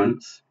spectral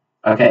sequence,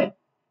 okay?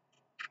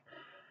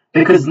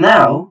 Because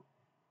now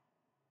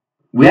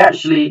we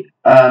actually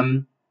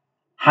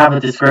have a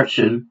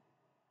description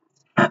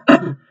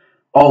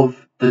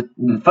of the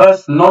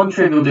first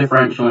non-trivial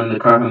differential in the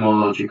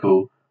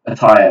cohomological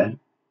Atiyah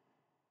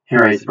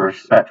Hirzebruch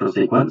spectral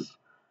sequence,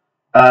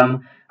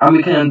 and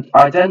we can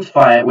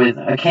identify it with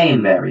a K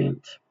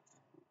invariant.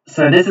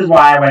 So this is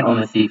why I went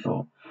on this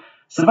detour.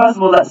 So first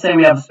of all, let's say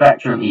we have a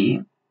spectrum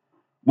E,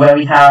 where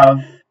we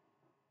have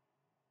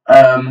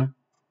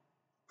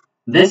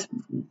this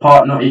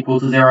part not equal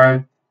to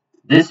 0,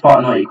 this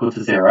part not equal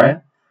to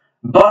 0,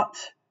 but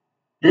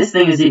this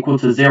thing is equal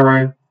to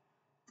 0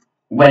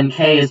 when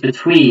K is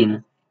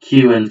between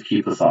Q and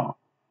Q plus R.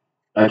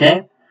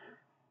 Okay?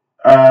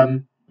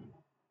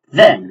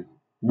 Then,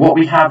 what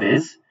we have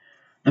is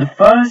the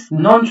first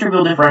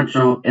non-trivial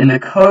differential in the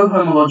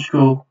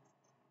cohomological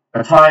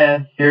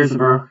Atiyah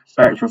Hirzebruch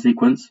spectral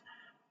sequence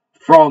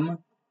from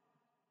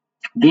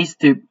these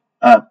 2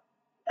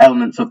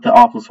 elements of the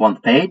R plus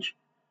 1th page.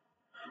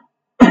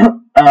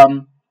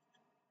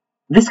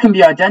 This can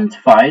be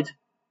identified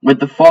with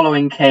the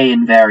following K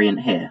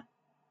invariant here.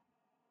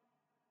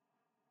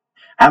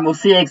 And we'll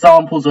see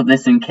examples of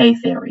this in K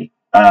theory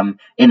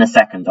in a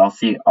second.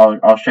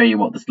 I'll show you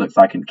what this looks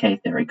like in K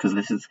theory, because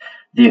that's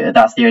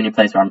the only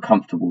place where I'm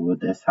comfortable with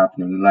this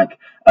happening. Like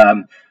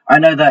I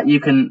know that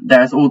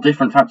there's all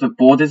different types of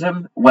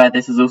Bourdism where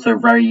this is also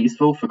very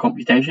useful for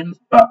computations,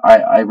 but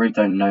I really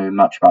don't know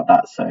much about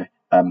that, so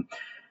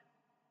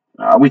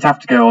we'd have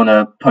to go on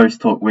a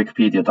post-talk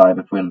Wikipedia dive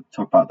if we're going to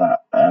talk about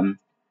that.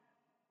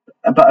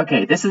 But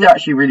okay, this is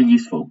actually really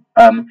useful.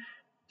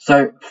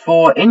 So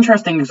for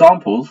interesting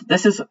examples,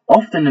 this is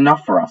often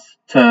enough for us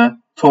to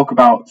talk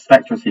about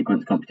spectral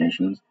sequence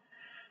computations.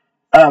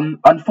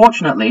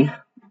 Unfortunately,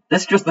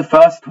 this is just the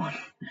first one,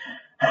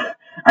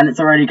 and it's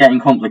already getting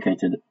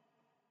complicated.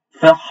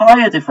 For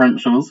higher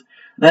differentials,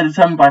 they're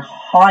determined by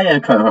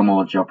higher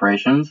cohomology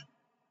operations.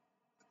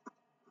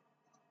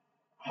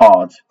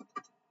 Hard.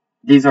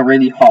 These are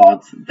really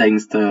hard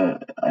things to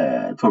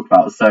talk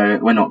about, so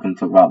we're not going to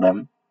talk about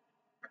them.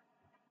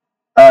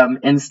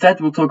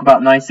 Instead, we'll talk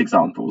about nice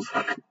examples.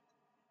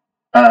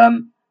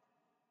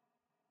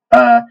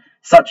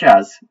 such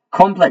as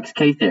complex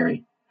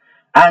K-theory.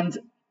 And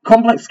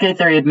complex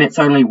K-theory admits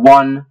only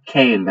one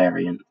K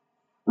invariant.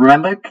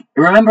 Remember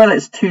that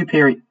it's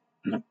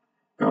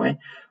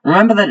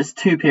Remember that it's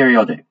two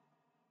periodic.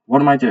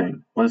 What am I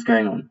doing? What is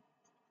going on?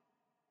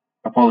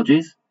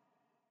 Apologies.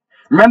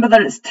 Remember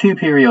that it's two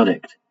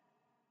periodic.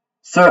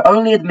 So it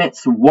only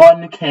admits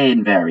one K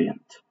invariant.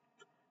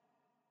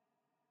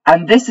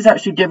 And this is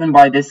actually given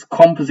by this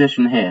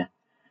composition here.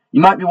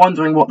 You might be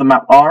wondering what the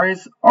map R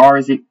is. R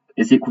is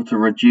equal to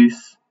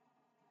reduce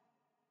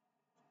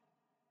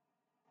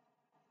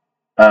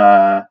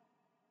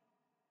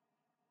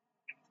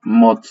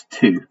mod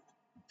 2,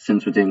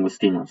 since we're dealing with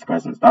steam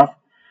squares and stuff.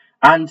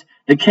 And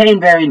the K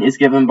invariant is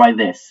given by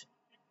this.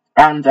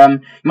 And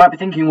you might be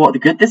thinking what the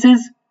good this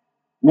is.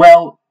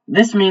 Well,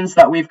 this means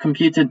that we've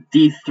computed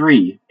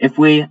D3. If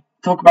we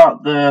talk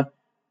about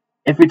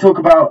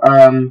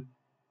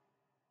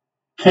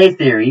K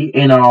theory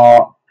in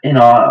our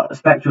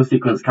spectral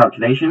sequence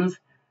calculations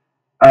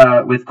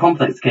with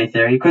complex K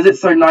theory, because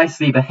it's so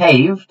nicely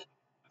behaved,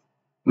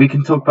 we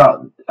can talk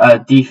about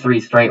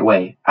D3 straight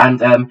away.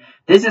 And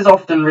this is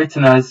often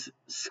written as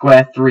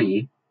square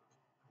 3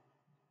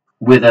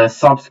 with a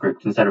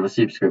subscript instead of a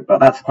superscript, but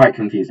that's quite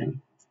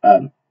confusing.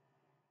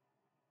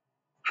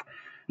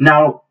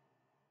 Now,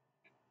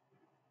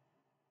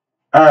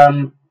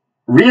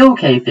 real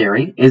K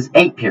theory is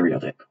 8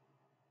 periodic.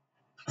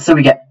 So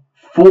we get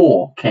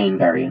 4 K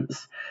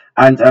invariants.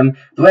 And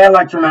the way I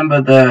like to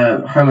remember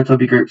the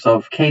homotopy groups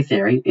of K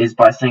theory is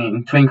by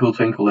singing Twinkle,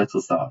 Twinkle,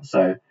 Little Star.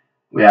 So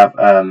we have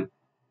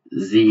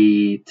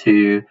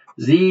Z2,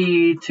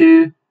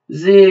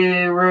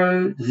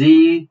 0,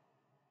 Z,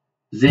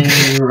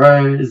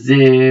 0,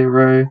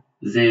 0,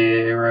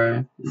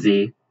 0,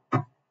 Z.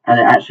 And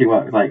it actually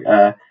works like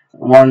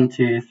 1,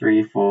 2,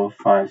 3, 4,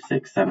 5,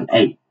 6, 7,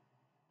 8.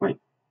 Wait,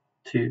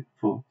 2,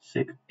 4,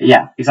 6.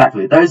 Yeah,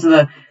 exactly. Those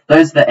are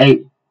the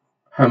 8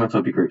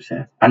 homotopy groups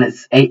here, and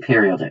it's 8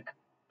 periodic.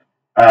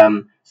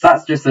 So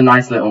that's just a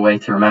nice little way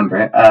to remember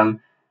it.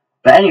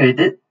 But anyway,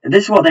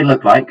 this is what they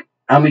look like,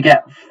 and we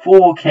get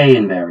 4 K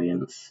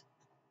invariants.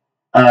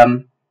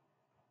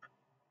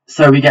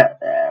 So we get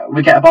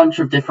a bunch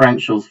of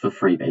differentials for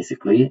free,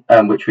 basically,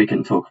 which we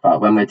can talk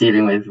about when we're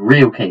dealing with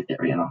real K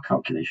theory in our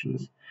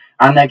calculations,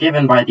 and they're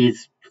given by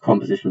these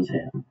compositions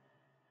here.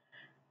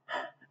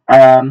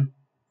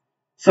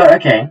 So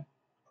okay.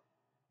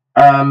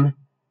 The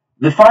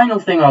final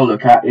thing I'll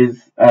look at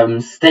is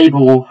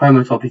stable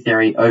homotopy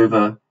theory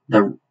over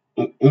the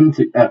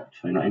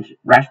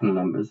rational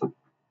numbers.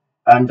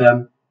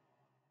 And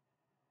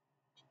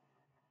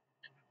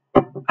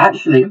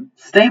actually,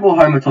 stable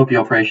homotopy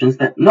operations,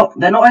 they're not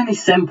only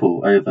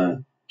simple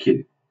over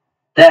Q,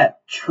 they're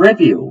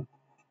trivial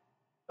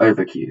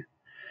over Q.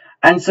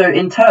 And so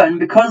in turn,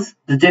 because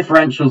the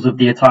differentials of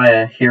the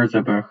Atiyah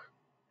Hirzebruch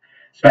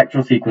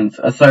spectral sequence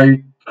are so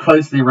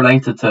closely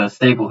related to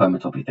stable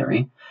homotopy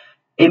theory,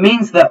 it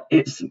means that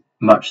it's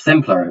much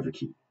simpler over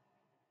Q.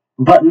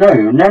 But no,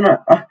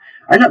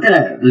 I'm not going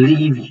to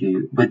leave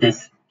you with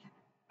this,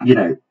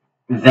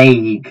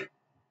 vague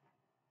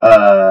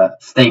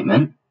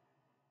statement.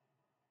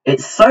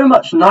 It's so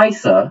much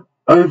nicer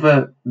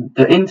over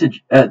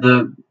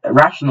the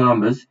rational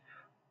numbers.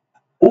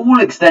 All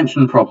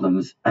extension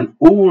problems and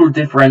all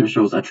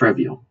differentials are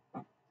trivial.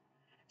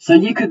 So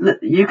you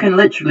can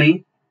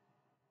literally,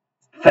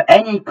 for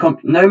any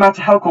no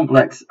matter how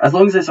complex, as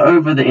long as it's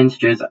over the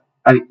integers,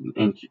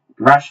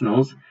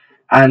 rationals,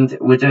 and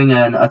we're doing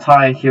an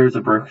Atiyah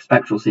Hirzebruch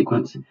spectral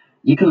sequence,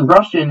 you can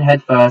rush in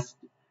headfirst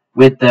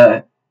with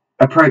the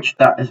approach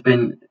that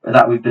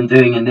we've been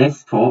doing in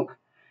this talk,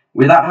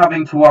 without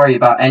having to worry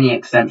about any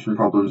extension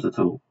problems at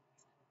all.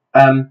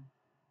 And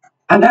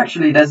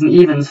actually, there's an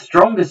even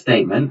stronger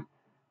statement,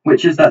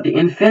 which is that the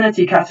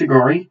infinity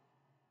category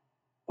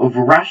of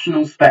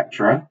rational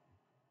spectra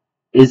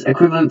is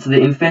equivalent to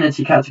the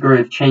infinity category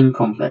of chain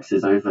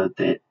complexes over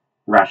the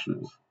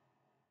rationals.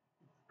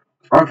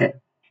 Okay,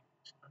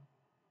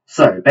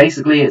 so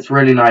basically it's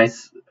really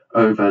nice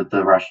over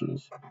the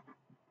rationals.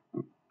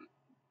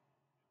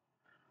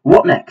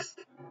 What next?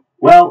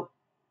 Well,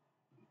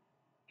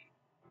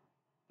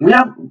 we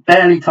have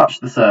barely touched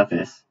the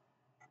surface.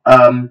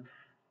 I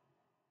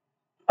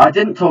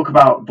didn't talk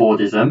about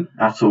Bordism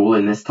at all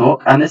in this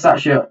talk, and this is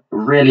actually a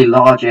really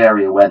large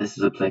area where this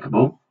is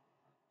applicable.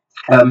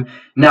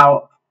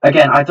 Now,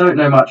 again, I don't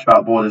know much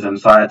about Bordism,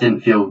 so I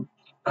didn't feel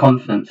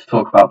confident to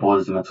talk about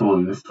Bordism at all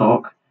in this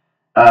talk.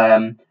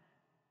 But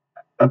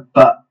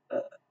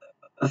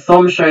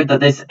Thom showed that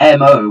this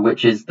MO,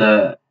 which is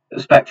the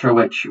spectra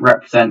which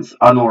represents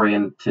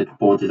unoriented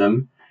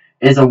Bordism,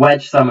 is a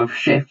wedge sum of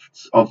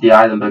shifts of the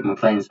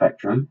Eilenberg-MacLane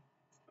spectrum.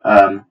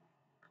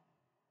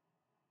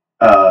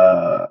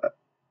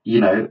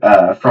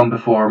 From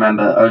before,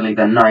 remember, only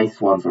the nice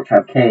ones, which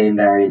have K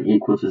invariant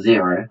equal to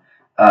 0,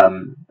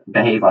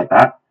 behave like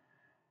that.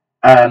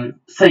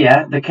 So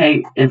yeah, the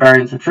K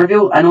invariants are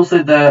trivial, and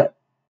also the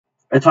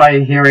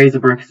Atiyah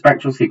Hirzebruch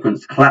spectral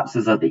sequence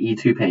collapses at the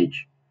E2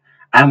 page,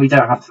 and we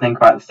don't have to think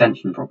about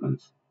extension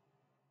problems.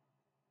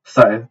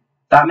 So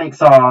that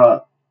makes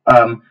our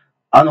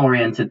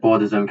unoriented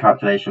borders and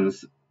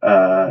calculations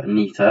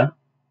neater.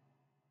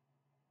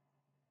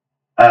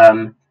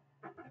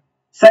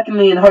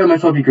 Secondly, in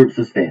homotopy groups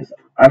of spheres.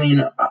 I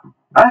mean,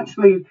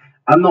 actually,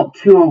 I'm not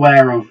too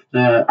aware of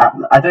the.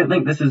 I don't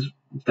think this is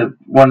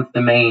one of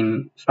the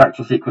main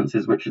spectral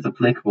sequences which is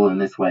applicable in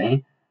this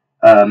way.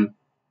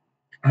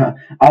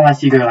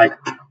 Unless you go like,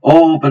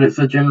 oh, but it's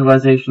a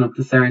generalization of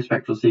the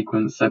spectral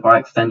sequence, so by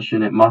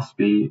extension it must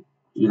be,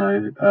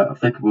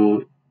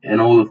 applicable in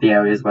all of the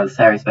areas where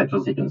the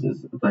spectral sequence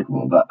is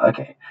applicable. But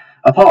okay,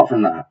 apart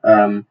from that,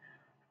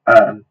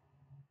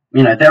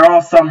 there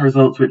are some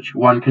results which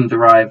one can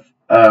derive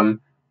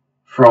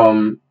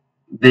from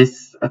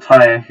this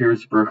Atiyah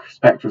Hirzebruch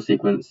spectral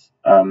sequence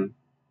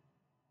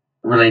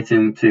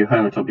relating to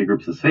homotopy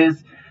groups of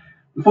spheres.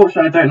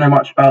 Unfortunately, I don't know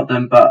much about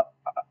them, but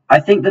I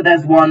think that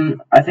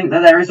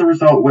there is a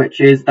result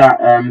which is that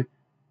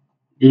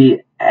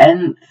the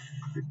nth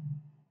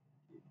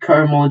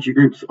cohomology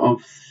groups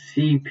of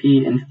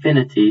CP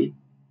infinity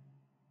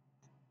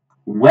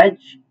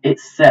wedge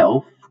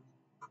itself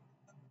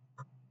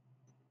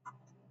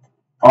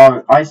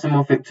are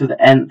isomorphic to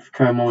the nth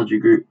homotopy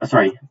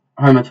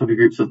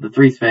groups of the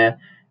 3-sphere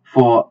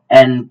for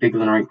n bigger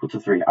than or equal to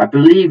 3. I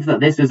believe that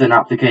this is an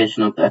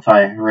application of the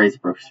Atiyah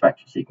Hirzebruch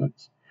spectral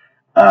sequence.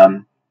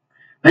 But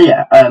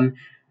yeah,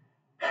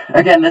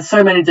 again, there's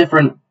so many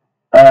different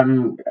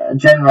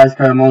generalized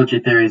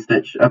cohomology theories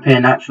that appear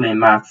naturally in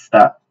maths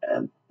that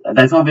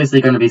there's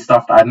obviously going to be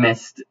stuff that I've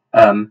missed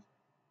in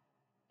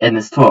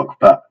this talk,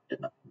 but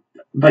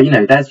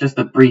there's just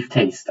a brief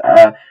taste.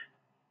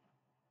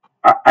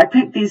 I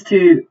picked these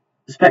two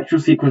spectral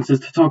sequences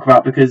to talk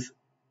about because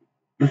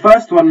the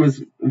first one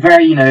was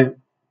very,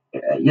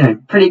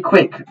 pretty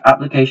quick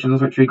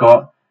applications which we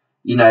got,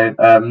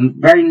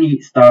 very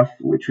neat stuff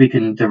which we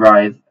can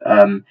derive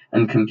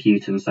and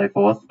compute and so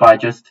forth by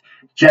just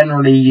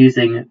generally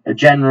using a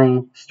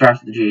general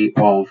strategy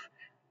of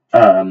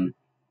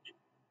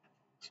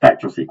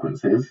spectral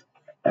sequences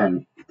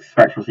and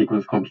spectral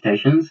sequence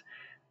computations.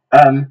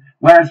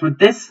 Whereas with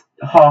this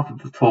half of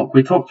the talk,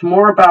 we talked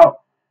more about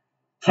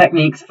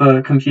techniques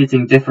for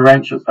computing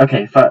differentials.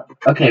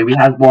 Okay, we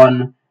had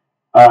one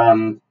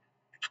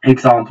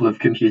example of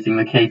computing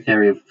the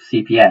K-theory of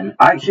CPN.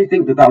 I actually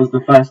think that was the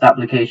first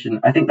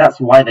application. I think that's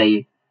why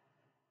they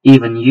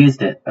even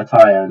used it,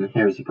 Atiyah and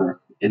Hirzebruch,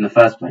 in the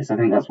first place. I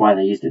think that's why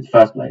they used it in the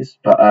first place.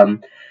 But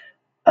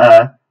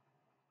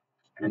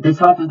this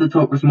half of the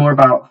talk was more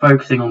about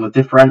focusing on the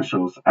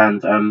differentials,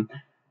 and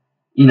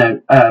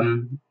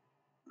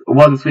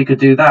once we could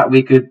do that,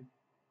 we could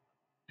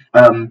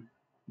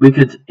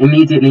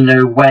immediately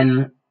know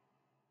when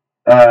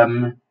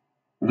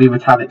we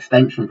would have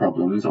extension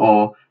problems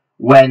or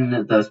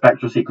when the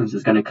spectral sequence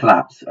is going to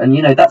collapse. And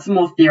that's the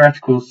more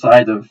theoretical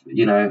side of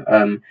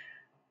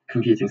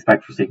computing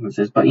spectral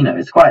sequences, but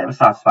it's quite a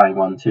satisfying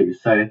one too.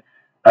 So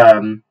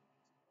hopefully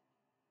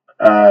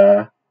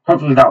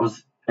that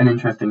was an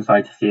interesting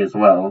side to see as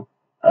well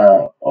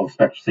of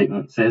spectral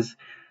sequences.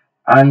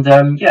 And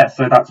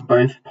so that's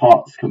both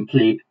parts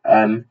complete.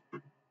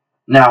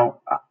 Now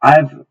I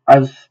have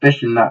a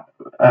suspicion that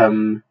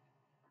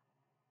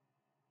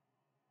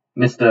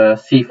Mr.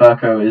 C.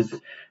 Furco is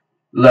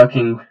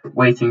lurking,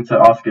 waiting to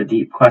ask a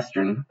deep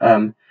question.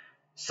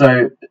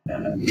 So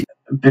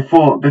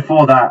before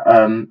that,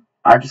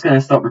 I'm just going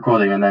to stop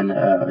recording, and then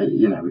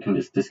we can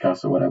just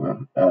discuss or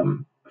whatever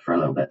for a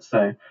little bit.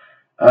 So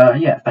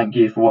thank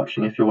you for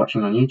watching if you're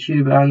watching on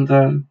YouTube, and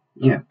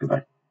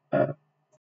goodbye.